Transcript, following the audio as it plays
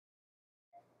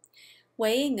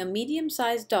Weighing a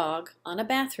medium-sized dog on a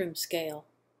bathroom scale.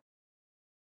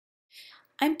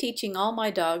 I'm teaching all my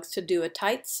dogs to do a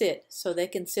tight sit so they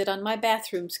can sit on my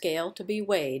bathroom scale to be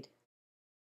weighed.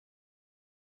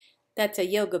 That's a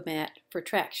yoga mat for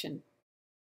traction.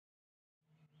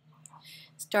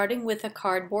 Starting with a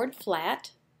cardboard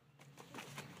flat.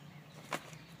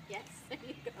 Yes, there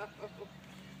you go.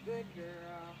 Good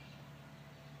girl.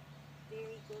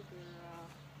 Very good girl.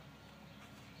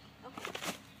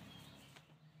 Okay.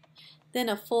 Then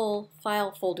a full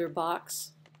file folder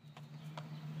box.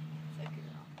 Good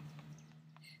girl.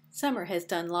 Summer has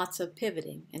done lots of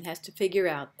pivoting and has to figure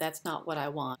out that's not what I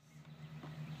want.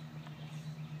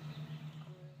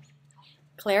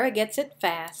 Clara gets it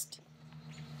fast.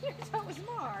 You're so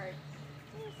smart.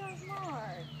 You're so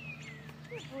smart.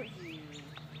 Good for you.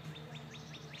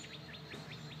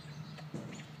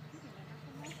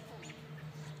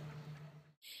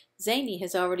 Zany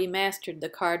has already mastered the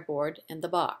cardboard and the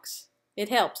box. It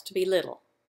helps to be little.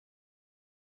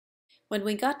 When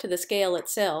we got to the scale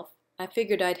itself, I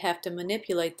figured I'd have to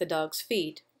manipulate the dog's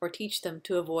feet or teach them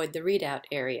to avoid the readout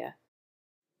area.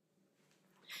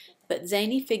 But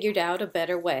Zany figured out a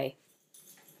better way.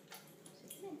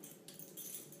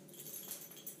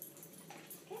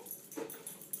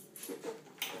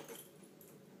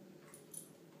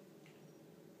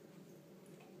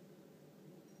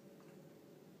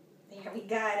 There, we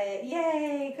got it.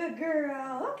 Yay, good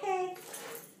girl. Okay.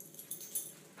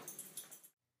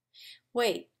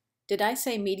 Wait, did I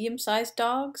say medium-sized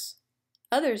dogs?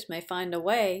 Others may find a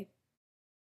way.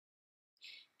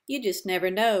 You just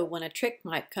never know when a trick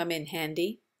might come in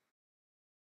handy.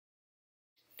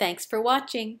 Thanks for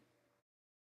watching.